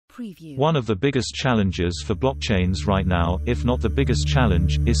Preview. One of the biggest challenges for blockchains right now, if not the biggest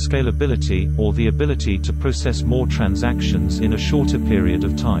challenge, is scalability, or the ability to process more transactions in a shorter period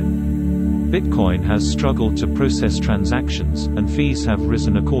of time. Bitcoin has struggled to process transactions, and fees have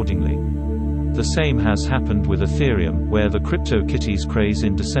risen accordingly. The same has happened with Ethereum, where the CryptoKitties craze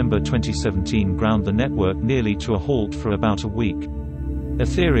in December 2017 ground the network nearly to a halt for about a week.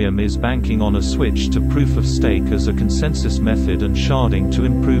 Ethereum is banking on a switch to proof-of-stake as a consensus method and sharding to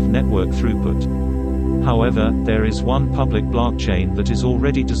improve network throughput. However, there is one public blockchain that is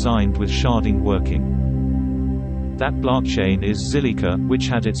already designed with sharding working. That blockchain is Zilliqa, which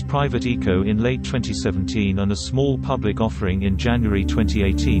had its private ICO in late 2017 and a small public offering in January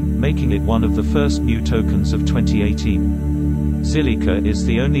 2018, making it one of the first new tokens of 2018. Zilliqa is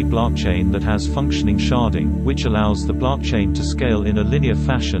the only blockchain that has functioning sharding, which allows the blockchain to scale in a linear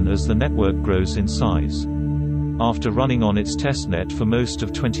fashion as the network grows in size. After running on its testnet for most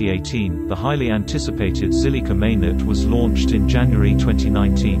of 2018, the highly anticipated Zilliqa mainnet was launched in January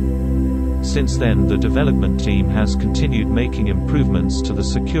 2019. Since then, the development team has continued making improvements to the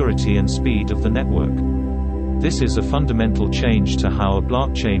security and speed of the network. This is a fundamental change to how a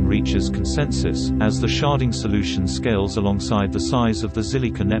blockchain reaches consensus, as the sharding solution scales alongside the size of the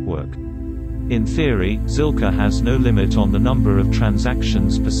Zilliqa network. In theory, Zilliqa has no limit on the number of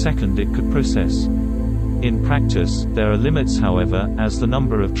transactions per second it could process. In practice, there are limits however, as the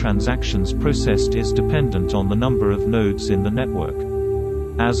number of transactions processed is dependent on the number of nodes in the network.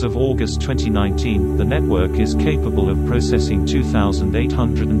 As of August 2019, the network is capable of processing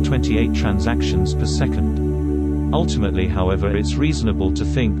 2,828 transactions per second. Ultimately however, it's reasonable to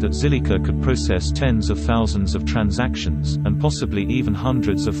think that Zilliqa could process tens of thousands of transactions, and possibly even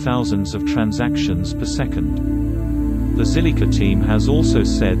hundreds of thousands of transactions per second. The Zilliqa team has also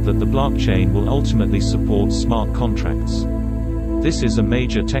said that the blockchain will ultimately support smart contracts. This is a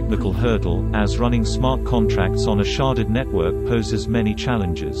major technical hurdle, as running smart contracts on a sharded network poses many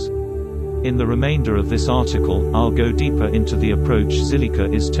challenges. In the remainder of this article, I'll go deeper into the approach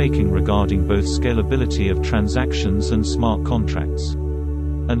Zilliqa is taking regarding both scalability of transactions and smart contracts.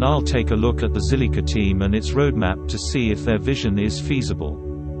 And I'll take a look at the Zilliqa team and its roadmap to see if their vision is feasible.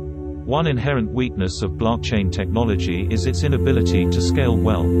 One inherent weakness of blockchain technology is its inability to scale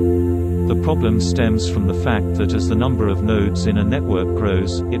well. The problem stems from the fact that as the number of nodes in a network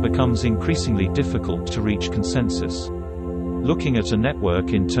grows, it becomes increasingly difficult to reach consensus. Looking at a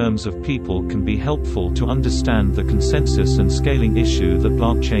network in terms of people can be helpful to understand the consensus and scaling issue that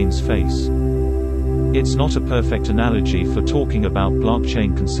blockchains face. It's not a perfect analogy for talking about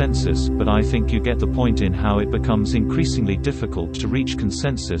blockchain consensus, but I think you get the point in how it becomes increasingly difficult to reach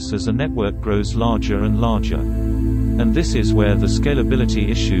consensus as a network grows larger and larger. And this is where the scalability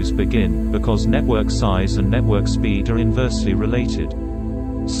issues begin, because network size and network speed are inversely related.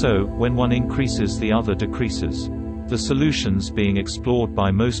 So, when one increases, the other decreases. The solutions being explored by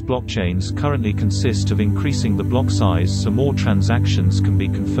most blockchains currently consist of increasing the block size so more transactions can be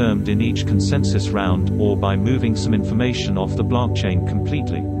confirmed in each consensus round, or by moving some information off the blockchain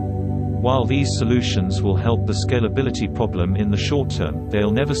completely. While these solutions will help the scalability problem in the short term,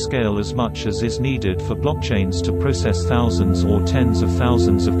 they'll never scale as much as is needed for blockchains to process thousands or tens of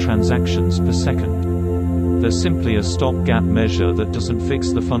thousands of transactions per second. They're simply a stopgap measure that doesn't fix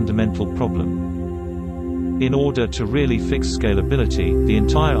the fundamental problem. In order to really fix scalability, the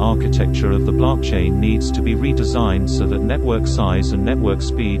entire architecture of the blockchain needs to be redesigned so that network size and network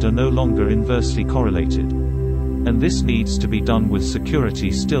speed are no longer inversely correlated. And this needs to be done with security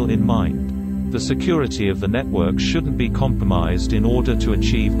still in mind. The security of the network shouldn't be compromised in order to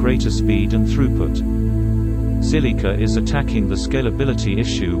achieve greater speed and throughput. Zilliqa is attacking the scalability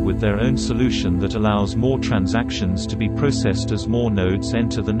issue with their own solution that allows more transactions to be processed as more nodes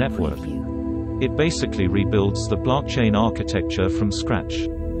enter the network. It basically rebuilds the blockchain architecture from scratch.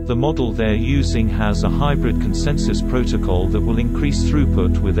 The model they're using has a hybrid consensus protocol that will increase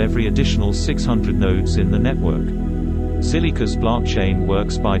throughput with every additional 600 nodes in the network. Zilliqa's blockchain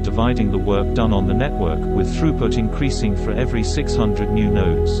works by dividing the work done on the network, with throughput increasing for every 600 new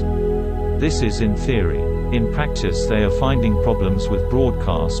nodes. This is in theory. In practice, they are finding problems with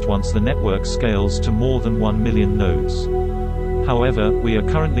broadcast once the network scales to more than 1 million nodes. However, we are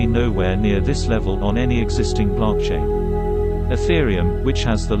currently nowhere near this level on any existing blockchain. Ethereum, which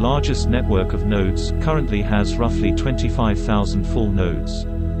has the largest network of nodes, currently has roughly 25,000 full nodes.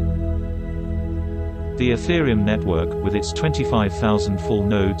 The Ethereum network, with its 25,000 full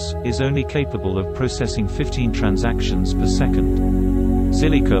nodes, is only capable of processing 15 transactions per second.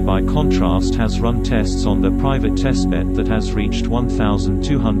 Zilliqa by contrast has run tests on their private testnet that has reached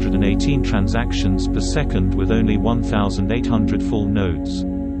 1,218 transactions per second with only 1,800 full nodes.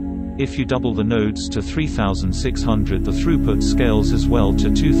 If you double the nodes to 3,600, the throughput scales as well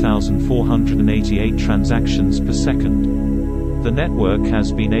to 2,488 transactions per second. The network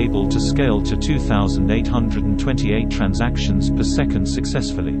has been able to scale to 2,828 transactions per second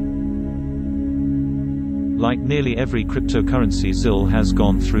successfully. Like nearly every cryptocurrency, ZIL has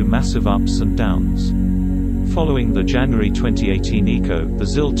gone through massive ups and downs. Following the January 2018 ECO, the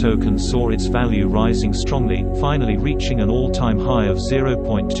ZIL token saw its value rising strongly, finally reaching an all-time high of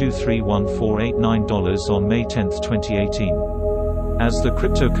 $0.231489 on May 10, 2018. As the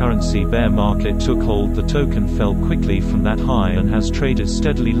cryptocurrency bear market took hold, the token fell quickly from that high and has traded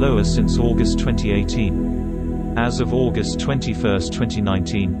steadily lower since August 2018. As of August 21,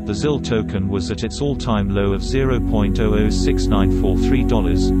 2019, the ZIL token was at its all-time low of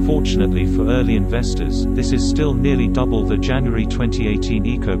 $0.006943. Fortunately for early investors, this is still nearly double the January 2018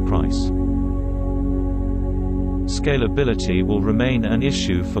 ECO price. Scalability will remain an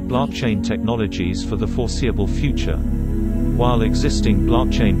issue for blockchain technologies for the foreseeable future. While existing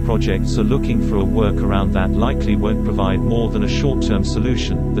blockchain projects are looking for a workaround that likely won't provide more than a short-term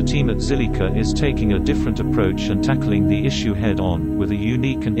solution, the team at Zilliqa is taking a different approach and tackling the issue head-on, with a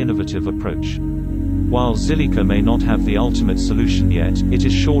unique and innovative approach. While Zilliqa may not have the ultimate solution yet, it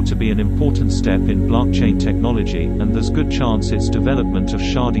is sure to be an important step in blockchain technology, and there's good chance its development of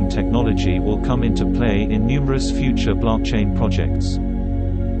sharding technology will come into play in numerous future blockchain projects.